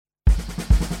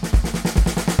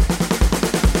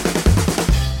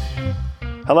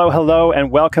Hello,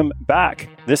 and welcome back.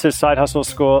 This is Side Hustle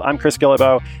School. I'm Chris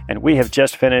Guillebeau, and we have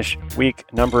just finished week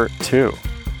number 2.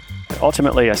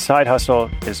 Ultimately, a side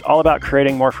hustle is all about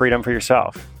creating more freedom for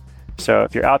yourself. So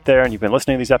if you're out there and you've been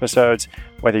listening to these episodes,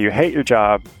 whether you hate your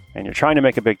job and you're trying to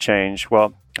make a big change,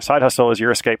 well, a side hustle is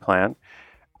your escape plan.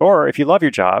 Or if you love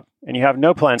your job and you have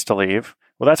no plans to leave,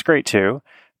 well, that's great too.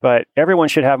 But everyone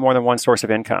should have more than one source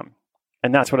of income.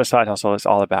 And that's what a side hustle is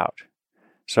all about.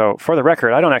 So for the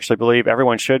record, I don't actually believe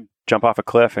everyone should jump off a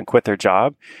cliff and quit their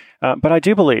job. But I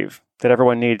do believe that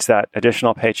everyone needs that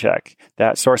additional paycheck,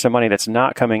 that source of money that's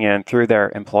not coming in through their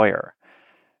employer.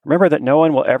 Remember that no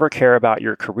one will ever care about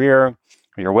your career or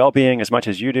your well-being as much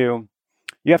as you do.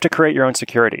 You have to create your own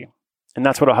security. And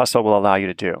that's what a hustle will allow you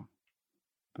to do.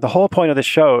 The whole point of the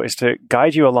show is to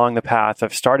guide you along the path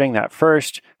of starting that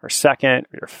first or second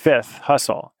or your fifth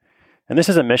hustle. And this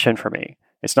is a mission for me.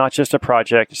 It's not just a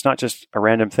project. It's not just a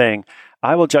random thing.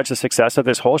 I will judge the success of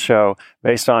this whole show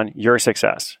based on your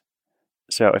success.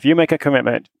 So if you make a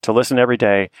commitment to listen every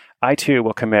day, I too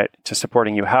will commit to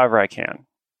supporting you however I can.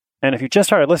 And if you just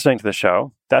started listening to the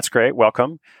show, that's great.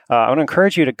 Welcome. I want to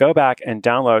encourage you to go back and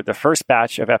download the first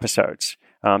batch of episodes.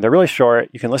 They're really short.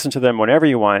 You can listen to them whenever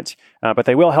you want, but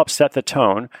they will help set the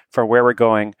tone for where we're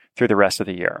going through the rest of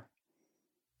the year.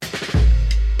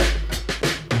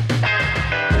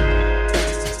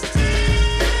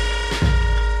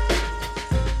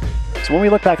 So when we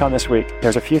look back on this week,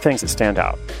 there's a few things that stand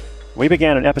out. We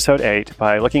began in episode 8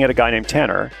 by looking at a guy named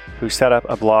Tanner who set up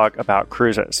a blog about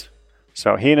cruises.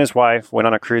 So he and his wife went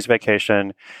on a cruise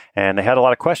vacation, and they had a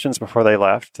lot of questions before they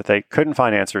left that they couldn't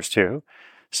find answers to.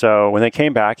 So when they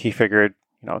came back, he figured,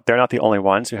 they're not the only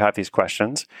ones who have these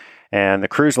questions. And the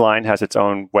cruise line has its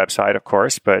own website, of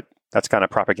course, but that's kind of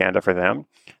propaganda for them.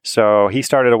 So he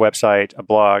started a website, a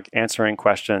blog, answering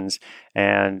questions.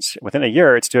 And within a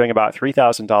year, it's doing about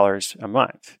 $3,000 a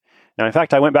month. Now, in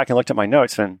fact, I went back and looked at my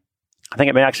notes, and I think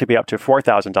it may actually be up to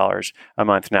 $4,000 a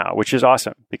month now, which is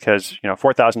awesome because,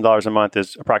 $4,000 a month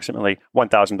is approximately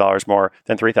 $1,000 more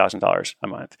than $3,000 a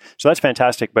month. So that's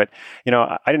fantastic. But,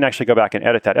 I didn't actually go back and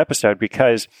edit that episode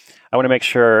because I want to make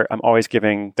sure I'm always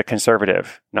giving the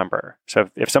conservative number. So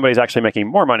if somebody's actually making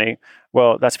more money,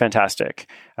 well, that's fantastic.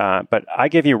 But I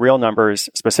give you real numbers,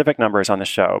 specific numbers on the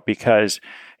show because,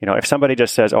 if somebody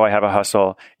just says, oh, I have a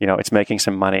hustle, it's making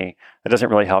some money, that doesn't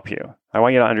really help you. I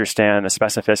want you to understand the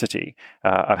specificity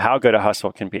of how good a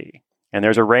hustle can be. And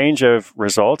there's a range of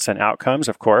results and outcomes,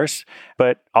 of course,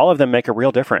 but all of them make a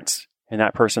real difference in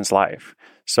that person's life.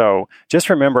 So just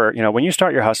remember, when you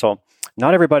start your hustle,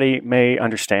 not everybody may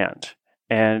understand.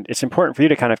 And it's important for you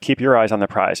to kind of keep your eyes on the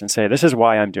prize and say, this is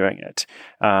why I'm doing it.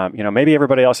 Maybe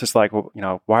everybody else is like, well,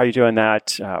 why are you doing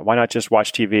that? Why not just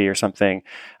watch TV or something?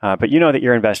 But you know that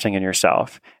you're investing in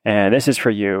yourself. And this is for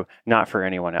you, not for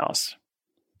anyone else.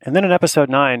 And then in episode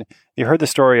 9, you heard the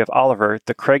story of Oliver,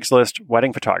 the Craigslist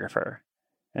wedding photographer.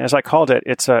 And as I called it,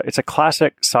 it's a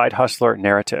classic side hustler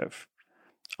narrative.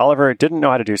 Oliver didn't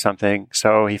know how to do something,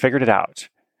 so he figured it out.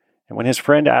 And when his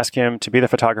friend asked him to be the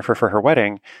photographer for her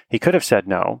wedding, he could have said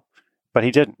no, but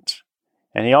he didn't.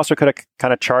 And he also could have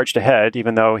kind of charged ahead,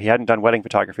 even though he hadn't done wedding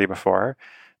photography before.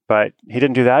 But he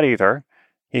didn't do that either.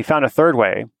 He found a third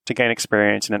way to gain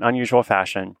experience in an unusual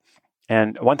fashion.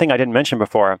 And one thing I didn't mention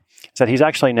before is that he's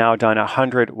actually now done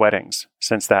 100 weddings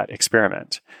since that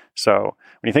experiment. So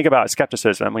when you think about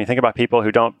skepticism, when you think about people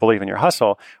who don't believe in your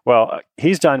hustle, well,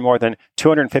 he's done more than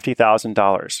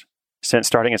 $250,000 since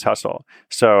starting his hustle.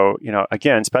 So,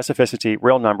 again, specificity,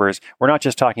 real numbers. We're not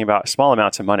just talking about small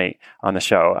amounts of money on the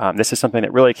show. This is something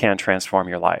that really can transform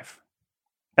your life.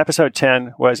 Episode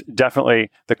 10 was definitely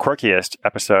the quirkiest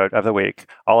episode of the week,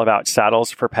 all about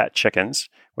saddles for pet chickens,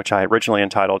 which I originally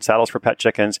entitled Saddles for Pet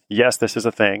Chickens. Yes, this is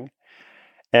a thing.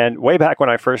 And way back when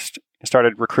I first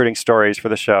started recruiting stories for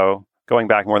the show, going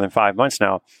back more than 5 months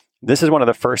now, this is one of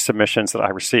the first submissions that I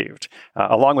received,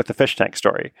 along with the fish tank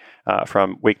story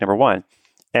from week number 1.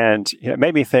 And it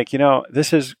made me think,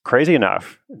 this is crazy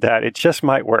enough that it just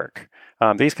might work.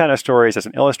 These kind of stories as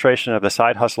an illustration of the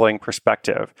side hustling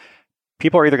perspective.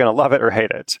 People are either going to love it or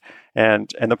hate it. And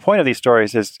the point of these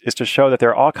stories is to show that there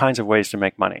are all kinds of ways to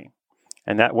make money.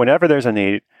 And that whenever there's a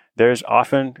need, there's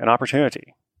often an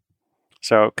opportunity.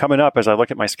 So coming up, as I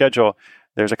look at my schedule,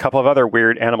 there's a couple of other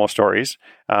weird animal stories.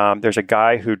 There's a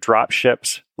guy who drop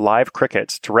ships live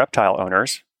crickets to reptile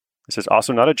owners. This is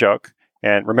also not a joke.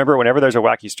 And remember, whenever there's a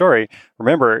wacky story,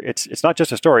 remember, it's not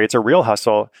just a story. It's a real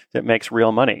hustle that makes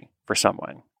real money for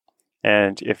someone.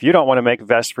 And if you don't want to make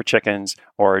vests for chickens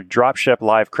or drop ship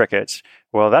live crickets,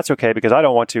 well, that's okay because I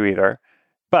don't want to either.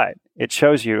 But it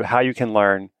shows you how you can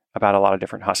learn about a lot of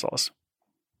different hustles.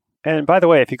 And by the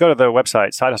way, if you go to the website,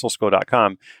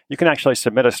 sidehustleschool.com, you can actually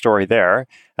submit a story there.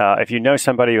 If you know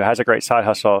somebody who has a great side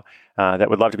hustle that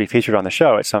would love to be featured on the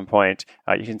show at some point,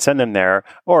 you can send them there.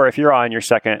 Or if you're on your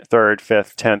second, third,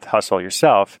 fifth, 10th hustle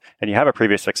yourself, and you have a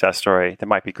previous success story that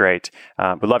might be great,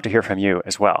 we'd love to hear from you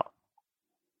as well.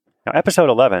 Now, episode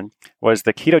 11 was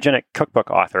the ketogenic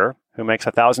cookbook author who makes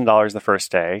 $1,000 the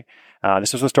first day.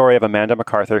 This was the story of Amanda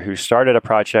MacArthur, who started a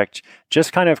project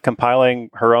just kind of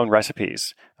compiling her own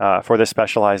recipes for this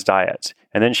specialized diet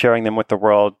and then sharing them with the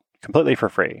world completely for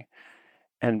free.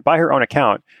 And by her own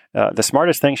account, the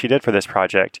smartest thing she did for this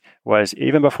project was,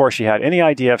 even before she had any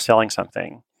idea of selling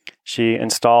something, she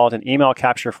installed an email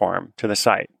capture form to the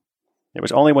site. It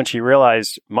was only when she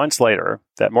realized months later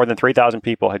that more than 3,000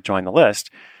 people had joined the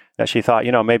list that she thought,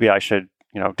 maybe I should,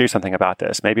 do something about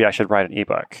this. Maybe I should write an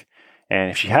ebook. And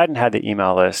if she hadn't had the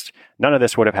email list, none of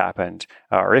this would have happened.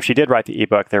 Or if she did write the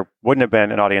ebook, there wouldn't have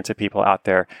been an audience of people out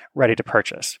there ready to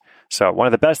purchase. So one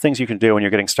of the best things you can do when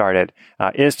you're getting started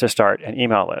is to start an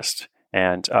email list.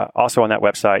 And also on that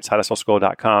website,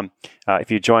 sidehustleschool.com,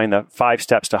 if you join the 5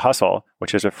 Steps to Hustle,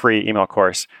 which is a free email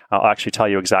course, I'll actually tell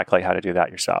you exactly how to do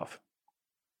that yourself.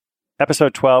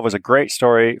 Episode 12 was a great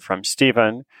story from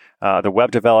Stephen, the web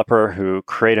developer who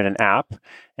created an app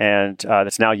and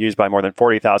that's now used by more than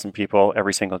 40,000 people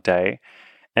every single day.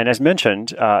 And as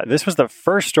mentioned, this was the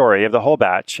first story of the whole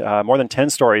batch, more than 10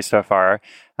 stories so far.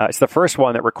 It's the first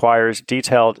one that requires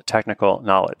detailed technical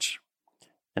knowledge.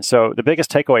 And so the biggest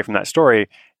takeaway from that story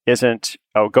isn't,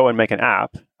 go and make an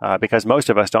app, because most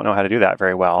of us don't know how to do that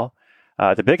very well.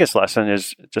 The biggest lesson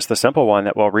is just the simple one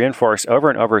that we'll reinforce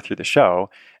over and over through the show,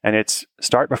 and it's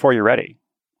start before you're ready.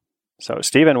 So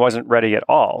Stephen wasn't ready at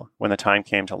all when the time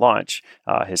came to launch.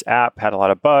 His app had a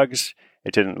lot of bugs.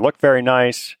 It didn't look very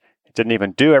nice. It didn't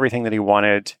even do everything that he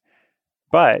wanted.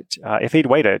 But if he'd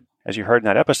waited, as you heard in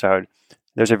that episode,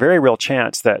 there's a very real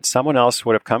chance that someone else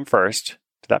would have come first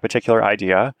to that particular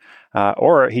idea,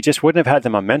 or he just wouldn't have had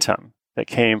the momentum that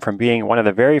came from being one of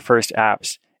the very first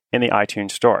apps in the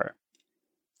iTunes store.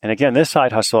 And again, this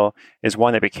side hustle is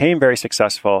one that became very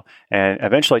successful and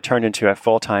eventually turned into a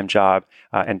full-time job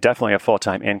and definitely a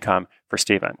full-time income for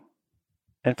Stephen.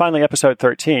 And finally, episode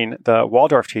 13, the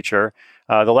Waldorf teacher,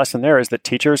 the lesson there is that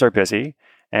teachers are busy.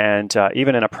 And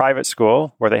even in a private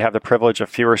school where they have the privilege of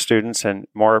fewer students and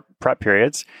more prep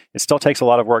periods, it still takes a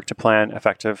lot of work to plan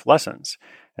effective lessons.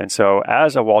 And so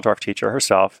as a Waldorf teacher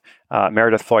herself,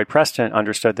 Meredith Floyd Preston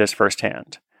understood this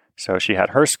firsthand. So she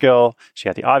had her skill, she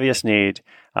had the obvious need,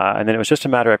 and then it was just a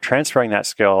matter of transferring that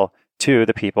skill to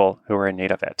the people who were in need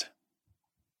of it.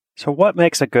 So what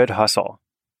makes a good hustle?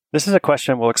 This is a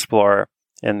question we'll explore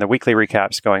in the weekly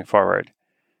recaps going forward.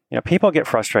 People get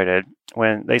frustrated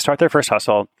when they start their first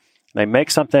hustle, they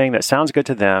make something that sounds good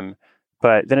to them,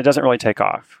 but then it doesn't really take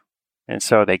off. And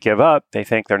so they give up, they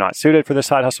think they're not suited for the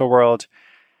side hustle world,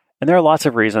 and there are lots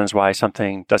of reasons why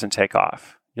something doesn't take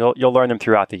off. You'll learn them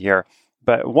throughout the year.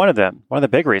 But one of the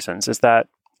big reasons is that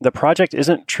the project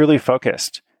isn't truly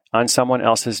focused on someone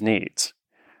else's needs.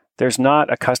 There's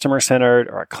not a customer-centered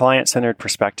or a client-centered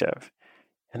perspective.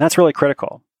 And that's really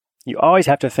critical. You always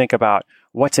have to think about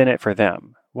what's in it for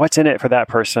them. What's in it for that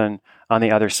person on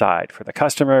the other side, for the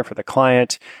customer, for the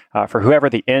client, for whoever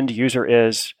the end user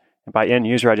is. And by end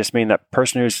user, I just mean that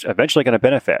person who's eventually going to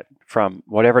benefit from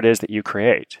whatever it is that you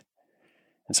create.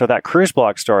 And so that cruise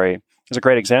blog story is a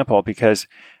great example because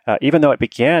even though it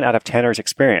began out of Tanner's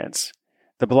experience,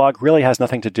 the blog really has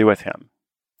nothing to do with him.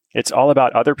 It's all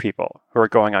about other people who are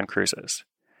going on cruises.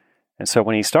 And so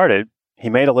when he started, he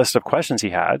made a list of questions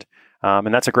he had,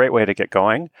 and that's a great way to get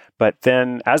going. But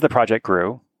then as the project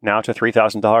grew, now to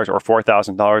 $3,000 or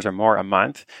 $4,000 or more a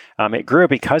month, it grew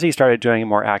because he started doing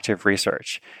more active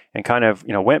research and kind of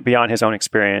went beyond his own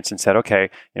experience and said, okay,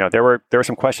 there were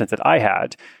some questions that I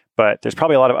had, but there's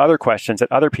probably a lot of other questions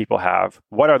that other people have.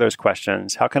 What are those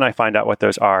questions? How can I find out what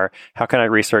those are? How can I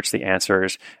research the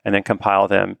answers and then compile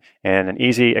them in an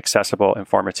easy, accessible,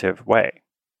 informative way?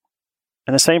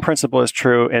 And the same principle is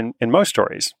true in most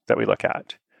stories that we look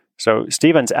at. So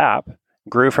Stephen's app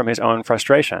grew from his own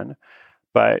frustration,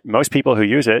 but most people who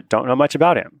use it don't know much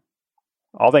about him.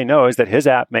 All they know is that his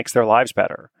app makes their lives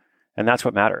better, and that's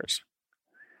what matters.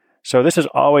 So this is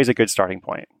always a good starting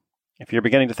point. If you're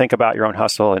beginning to think about your own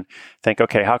hustle and think,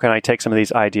 okay, how can I take some of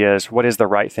these ideas? What is the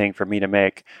right thing for me to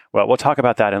make? Well, we'll talk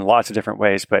about that in lots of different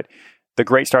ways, but the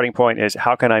great starting point is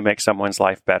how can I make someone's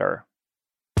life better?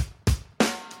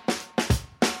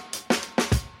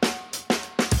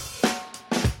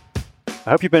 I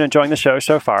hope you've been enjoying the show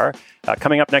so far.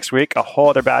 Coming up next week, a whole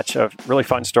other batch of really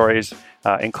fun stories,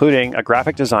 including a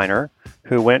graphic designer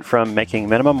who went from making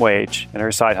minimum wage in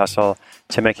her side hustle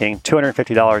to making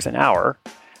 $250 an hour,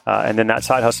 and then that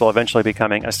side hustle eventually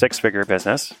becoming a six-figure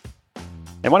business.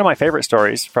 And one of my favorite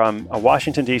stories from a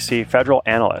Washington, D.C. federal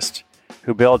analyst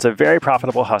who builds a very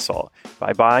profitable hustle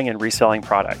by buying and reselling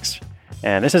products.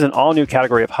 And this is an all-new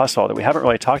category of hustle that we haven't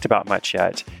really talked about much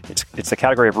yet. It's the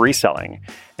category of reselling.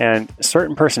 And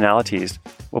certain personalities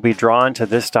will be drawn to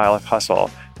this style of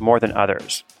hustle more than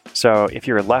others. So if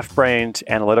you're left-brained,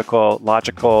 analytical,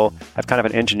 logical, have kind of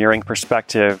an engineering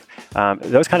perspective,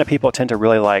 those kind of people tend to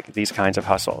really like these kinds of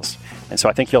hustles. And so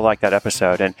I think you'll like that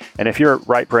episode. And if you're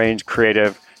right-brained,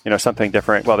 creative, something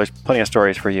different, well, there's plenty of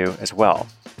stories for you as well.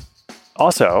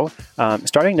 Also,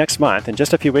 starting next month, in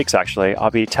just a few weeks actually,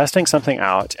 I'll be testing something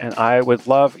out, and I would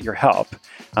love your help.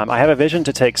 I have a vision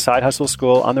to take Side Hustle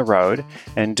School on the road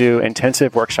and do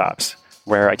intensive workshops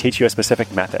where I teach you a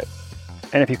specific method.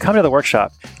 And if you come to the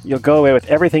workshop, you'll go away with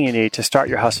everything you need to start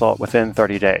your hustle within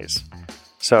 30 days.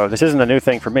 So this isn't a new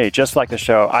thing for me. Just like the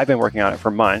show, I've been working on it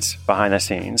for months behind the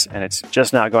scenes, and it's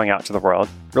just now going out to the world.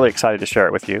 Really excited to share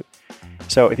it with you.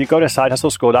 So if you go to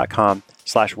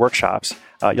sidehustleschool.com/workshops,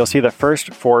 you'll see the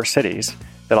first 4 cities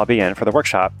that I'll be in for the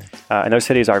workshop. And those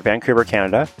cities are Vancouver,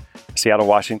 Canada, Seattle,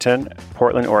 Washington,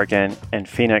 Portland, Oregon, and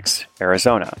Phoenix,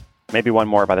 Arizona. Maybe one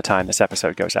more by the time this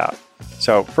episode goes out.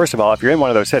 So first of all, if you're in one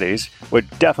of those cities, would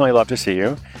definitely love to see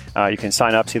you. You can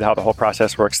sign up, see how the whole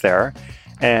process works there.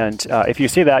 And if you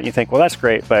see that and you think, well, that's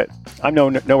great, but I'm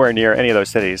nowhere near any of those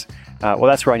cities, well,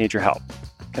 that's where I need your help.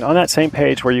 And on that same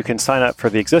page where you can sign up for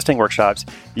the existing workshops,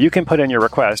 you can put in your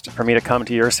request for me to come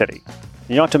to your city.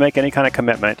 You don't have to make any kind of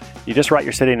commitment. You just write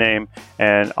your city name,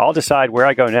 and I'll decide where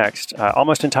I go next,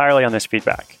 almost entirely on this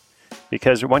feedback.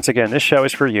 Because once again, this show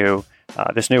is for you.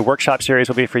 This new workshop series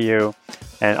will be for you.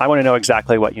 And I want to know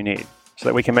exactly what you need so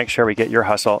that we can make sure we get your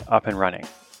hustle up and running.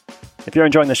 If you're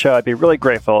enjoying the show, I'd be really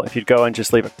grateful if you'd go and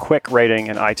just leave a quick rating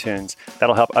in iTunes.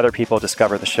 That'll help other people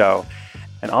discover the show.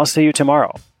 And I'll see you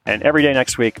tomorrow and every day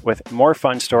next week with more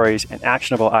fun stories and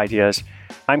actionable ideas.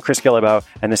 I'm Chris Guillebeau,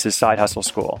 and this is Side Hustle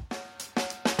School.